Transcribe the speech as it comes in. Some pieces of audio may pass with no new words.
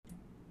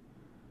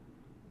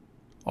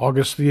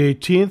August the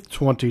 18th,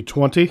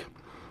 2020.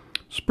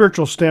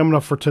 Spiritual stamina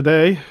for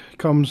today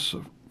comes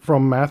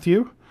from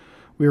Matthew.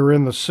 We are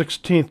in the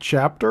 16th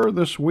chapter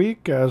this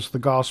week as the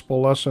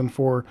gospel lesson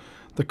for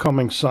the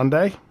coming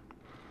Sunday.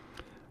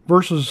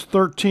 Verses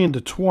 13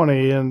 to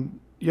 20, and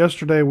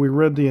yesterday we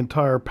read the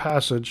entire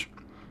passage.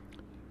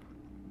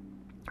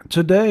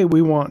 Today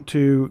we want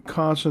to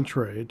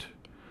concentrate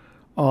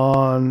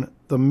on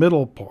the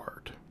middle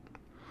part.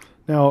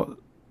 Now,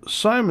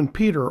 Simon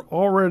Peter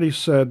already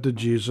said to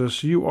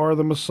Jesus, "You are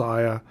the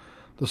Messiah,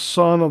 the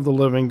Son of the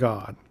living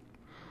God."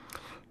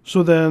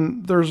 So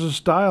then there's this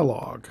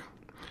dialogue.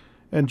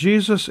 And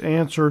Jesus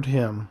answered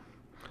him,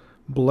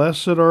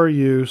 "Blessed are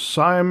you,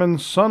 Simon,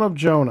 son of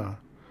Jonah,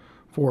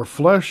 for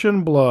flesh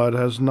and blood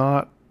has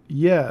not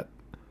yet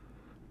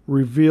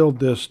revealed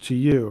this to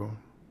you,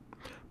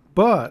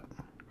 but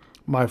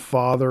my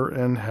Father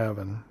in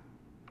heaven."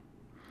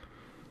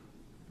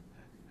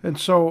 And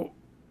so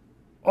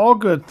all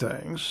good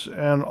things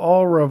and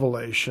all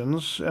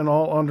revelations and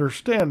all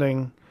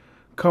understanding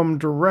come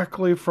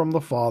directly from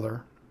the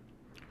Father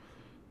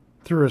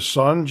through His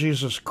Son,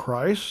 Jesus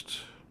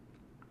Christ,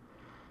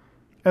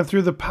 and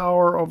through the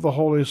power of the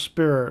Holy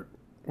Spirit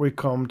we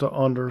come to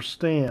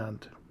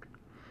understand.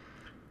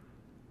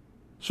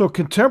 So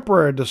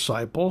contemporary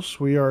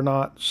disciples, we are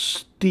not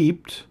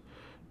steeped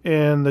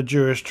in the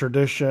Jewish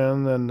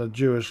tradition and the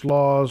Jewish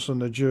laws and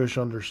the Jewish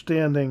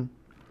understanding.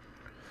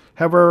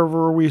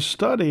 However, we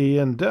study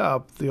in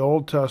depth the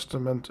Old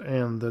Testament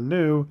and the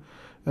New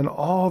and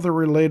all the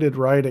related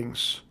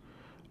writings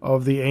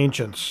of the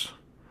ancients,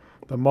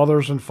 the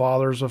mothers and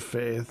fathers of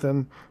faith,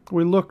 and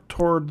we look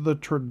toward the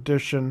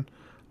tradition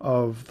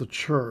of the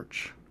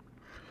church.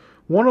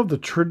 One of the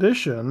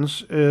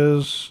traditions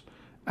is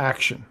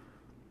action,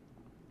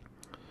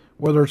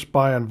 whether it's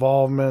by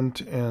involvement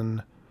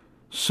in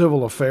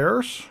civil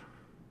affairs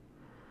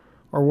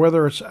or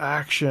whether it's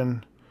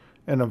action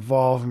and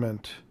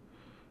involvement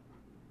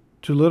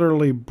to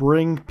literally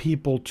bring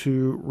people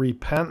to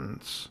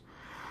repentance.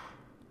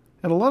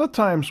 And a lot of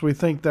times we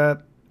think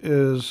that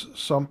is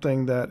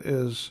something that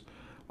is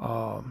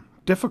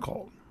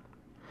difficult.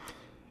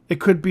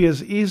 It could be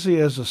as easy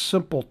as a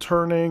simple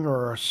turning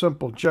or a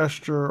simple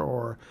gesture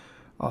or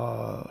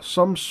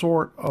some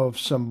sort of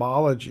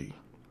symbology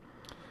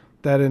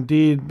that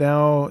indeed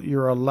now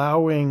you're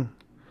allowing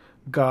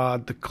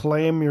God to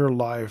claim your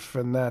life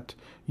and that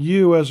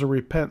you as a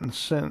repentant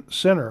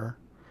sinner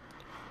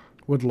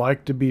would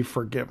like to be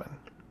forgiven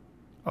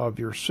of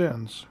your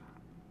sins.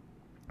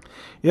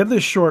 In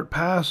this short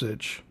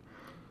passage,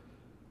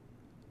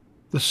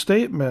 the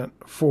statement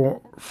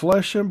 "for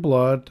flesh and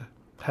blood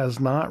has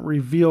not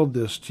revealed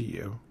this to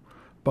you,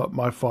 but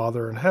my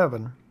Father in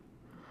heaven"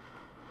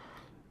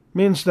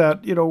 means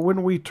that,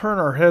 when we turn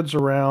our heads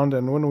around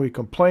and when we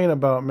complain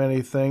about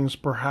many things,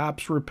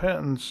 perhaps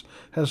repentance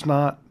has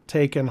not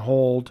taken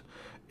hold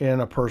in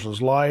a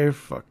person's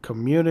life, a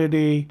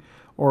community,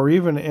 or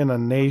even in a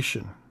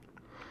nation.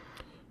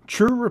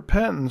 True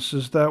repentance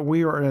is that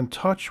we are in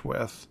touch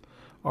with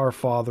our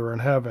Father in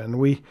heaven.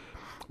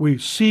 We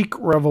seek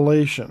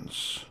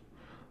revelations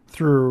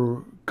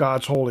through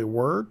God's holy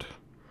word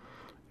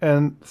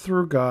and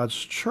through God's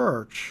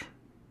church.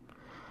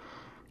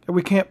 And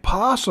we can't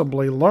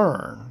possibly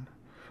learn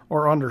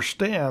or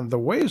understand the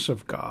ways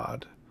of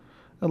God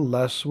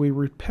unless we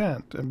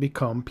repent and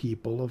become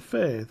people of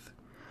faith.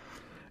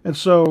 And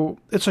so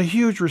it's a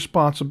huge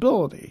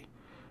responsibility.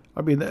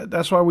 I mean,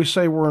 that's why we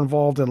say we're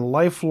involved in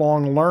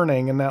lifelong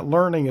learning, and that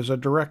learning is a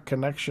direct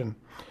connection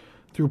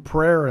through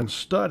prayer and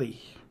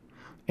study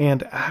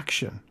and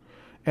action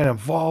and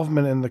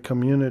involvement in the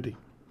community.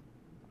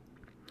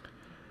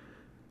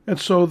 And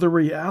so the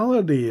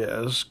reality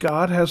is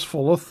God has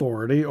full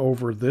authority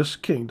over this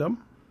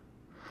kingdom,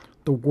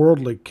 the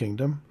worldly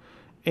kingdom,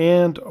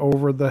 and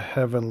over the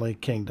heavenly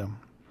kingdom.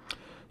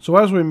 So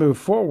as we move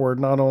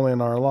forward, not only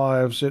in our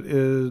lives,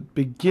 it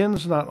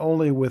begins not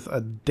only with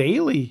a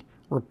daily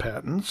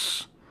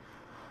repentance,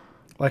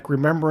 like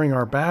remembering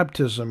our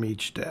baptism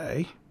each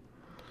day,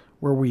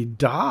 where we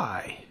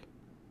die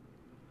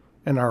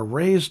and are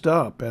raised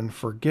up and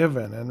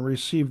forgiven and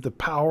receive the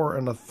power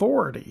and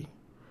authority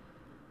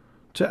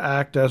to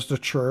act as the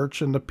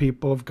church and the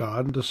people of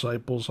God and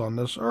disciples on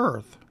this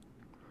earth.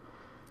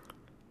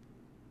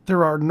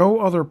 There are no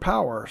other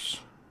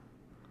powers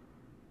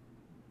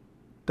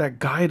that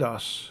guide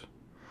us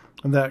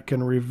and that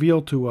can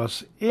reveal to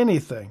us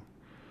anything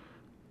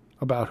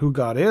about who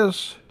God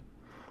is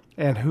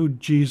and who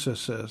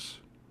Jesus is.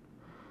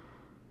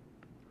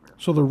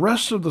 So the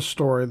rest of the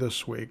story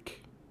this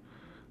week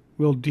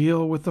will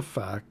deal with the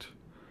fact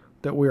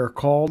that we are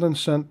called and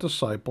sent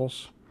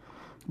disciples,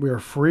 we are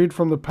freed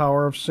from the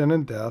power of sin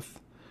and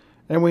death,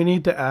 and we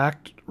need to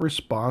act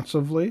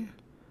responsively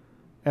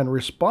and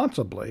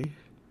responsibly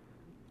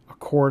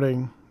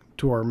according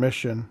to our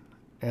mission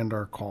and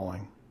our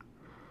calling.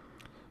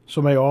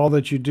 So may all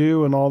that you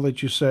do and all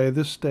that you say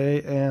this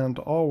day and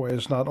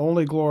always not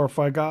only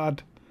glorify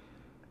God,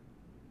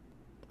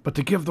 but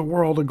to give the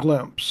world a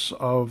glimpse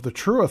of the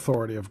true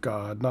authority of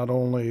God, not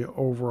only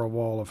over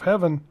all of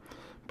heaven,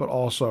 but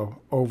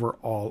also over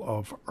all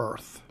of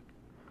earth.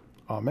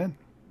 Amen.